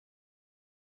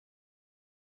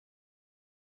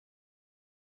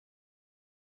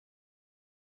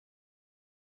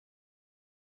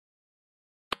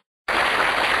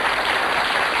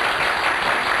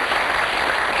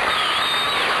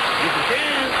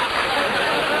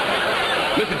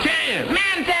Mr. Chan.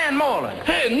 Mantan, Moreland.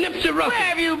 Hey, Nipsey Russell. Where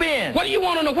have you been? What do you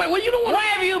want to know? Where you don't want? Where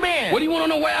have you been? What do you want to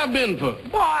know where I've been for?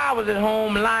 Boy, I was at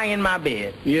home lying in my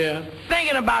bed. Yeah.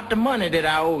 Thinking about the money that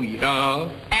I owe you. Uh-huh.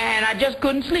 And I just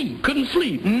couldn't sleep. Couldn't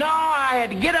sleep? No, I had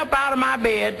to get up out of my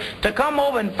bed to come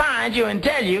over and find you and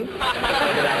tell you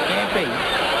that I can't pay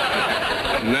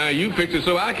you. Now you fix it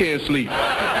so I can't sleep.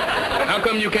 How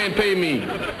come you can't pay me?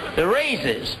 The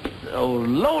races. Oh,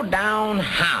 low-down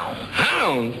hound.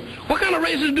 Hound? What kind of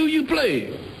races do you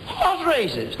play? Horse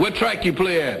races. What track you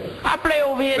play at? I play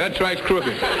over here. That track's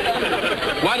crooked.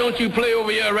 Why don't you play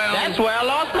over here around? That's where I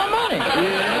lost my money.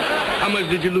 Yeah. How much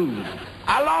did you lose?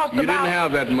 I lost You about... didn't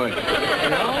have that much.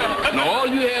 No? No, all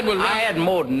you had was... I had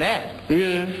more than that.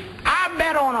 Yeah. I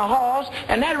bet on a horse,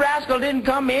 and that rascal didn't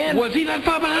come in. Was he that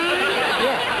far behind?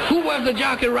 Yeah. Who was the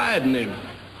jockey riding him?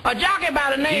 A jockey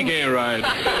by the name... He can't ride.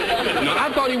 No,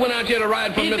 I thought he went out here to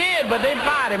ride for He Mr. did, but they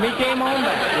fired him. He came on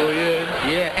back. Oh, yeah?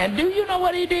 Yeah, and do you know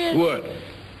what he did? What?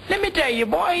 Let me tell you,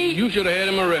 boy, You should have had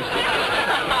him arrested.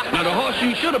 Now, the horse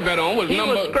you should have bet on was he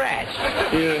number... was scratched.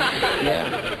 Yeah.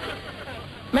 Yeah.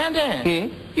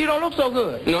 Mantan, you don't look so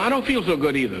good. No, I don't feel so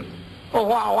good either. Oh,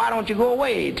 why don't you go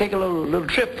away? Take a little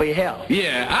trip for your health.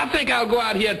 Yeah, I think I'll go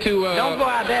out here to... Don't go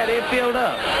out there. They're filled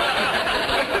up.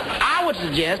 I would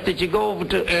suggest that you go over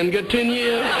to... And get 10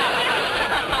 years?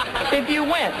 If you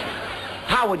went,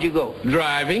 how would you go?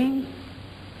 Driving.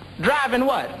 Driving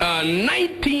what?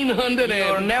 1900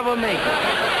 You'll and... never make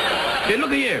it. Hey,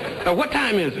 look here. What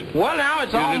time is it? Well, now it's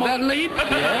Is it almost... that late?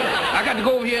 Yeah. I got to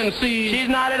go over here and see... She's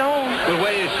not at home. Well,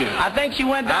 where is she? I think she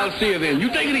went down. I'll see her then. You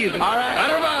take it easy. All right.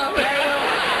 That's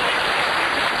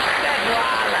why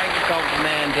I like to talk to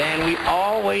Mantan. We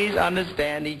always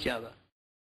understand each other.